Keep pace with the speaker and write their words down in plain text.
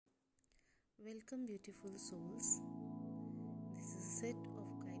Welcome, beautiful souls. This is a set of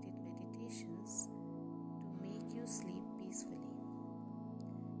guided meditations to make you sleep peacefully.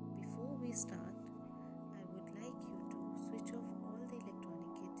 Before we start, I would like you to switch off all the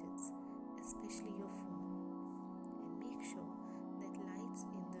electronic gadgets, especially your phone, and make sure that lights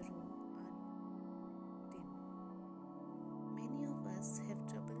in the room are dim. Many of us have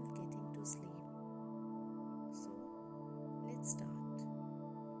trouble getting to sleep. So, let's start.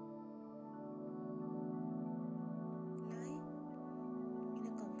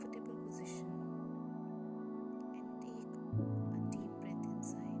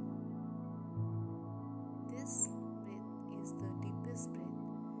 This breath is the deepest breath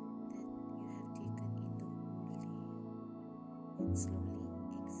that you have taken in the whole day, and slowly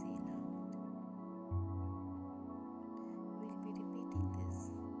exhale out. We'll be repeating this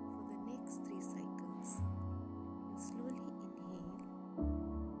for the next 3 cycles. You slowly inhale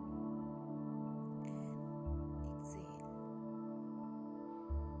and exhale.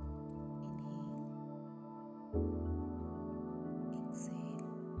 Inhale, exhale. Inhale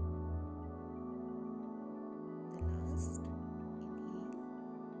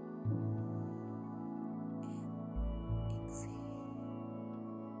and exhale.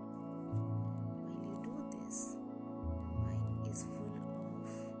 While you do this, your mind is full of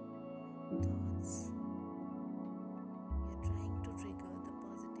thoughts. You're trying to trigger the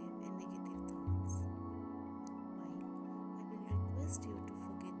positive and negative thoughts. While I will request you to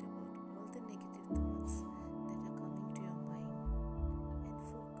forget about all the negative thoughts that are coming to your mind and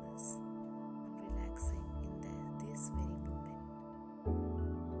focus on relaxing in this very moment.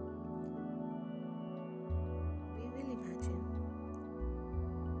 We will imagine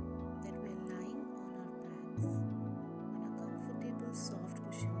that we are lying on our backs on a comfortable soft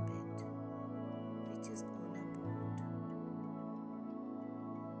cushion bed which is on a boat.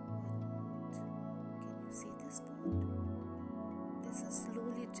 Can you see this boat? This is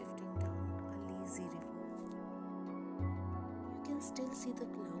slowly drifting down a lazy river. You can still see the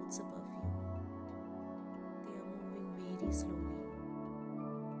clouds above you. They are moving very slowly.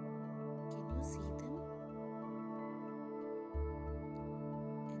 Can you see them?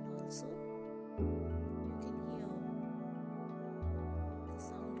 And also, you can hear the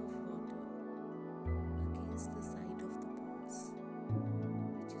sound of water against the side of the boats,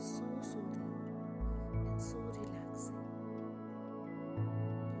 which is so soothing and so relaxing. You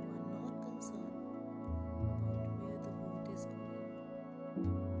are not concerned about where the boat is going.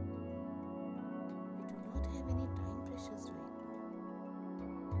 We do not have any time pressures right now. We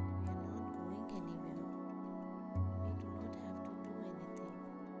are not going anywhere. We do not have to do anything.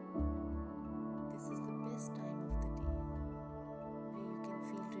 This is the best time of the day where you can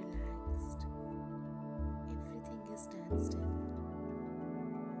feel relaxed. Everything is standstill.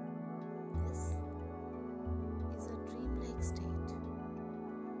 This is a dreamlike state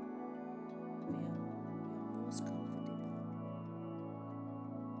where you are most comfortable.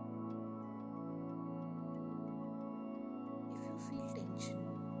 If you feel tension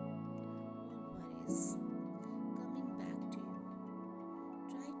or worries coming back to you,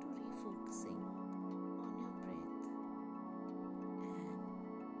 try to refocusing on your breath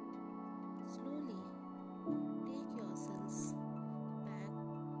and slowly take yourselves back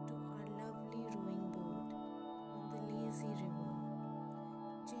to our lovely rowing boat on the lazy river,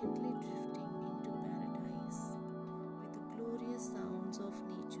 gently drifting into paradise with the glorious sounds of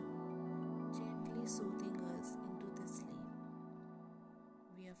nature gently soothing us into the sleep.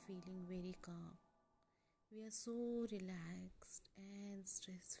 We are feeling very calm. We are so relaxed and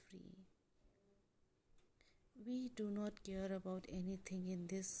stress-free. We do not care about anything in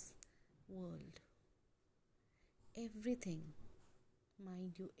this world. Everything,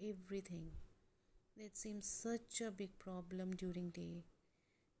 mind you, everything that seems such a big problem during day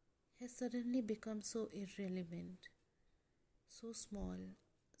has suddenly become so irrelevant, so small,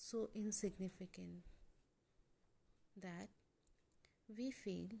 so insignificant that we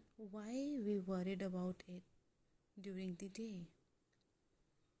feel why we worried about it during the day.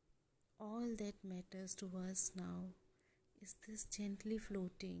 All that matters to us now is this gently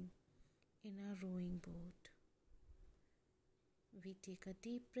floating in our rowing boat. We take a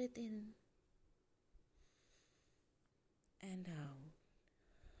deep breath in and out,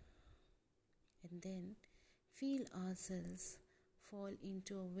 and then feel ourselves fall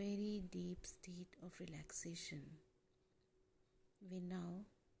into a very deep state of relaxation. We now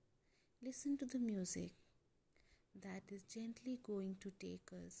listen to the music that is gently going to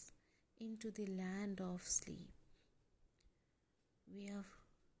take us into the land of sleep. We are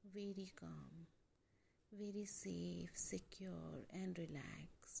very calm, very safe, secure and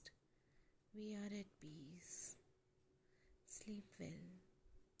relaxed. We are at peace. Sleep well.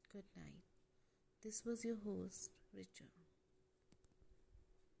 Good night. This was your host, Richa.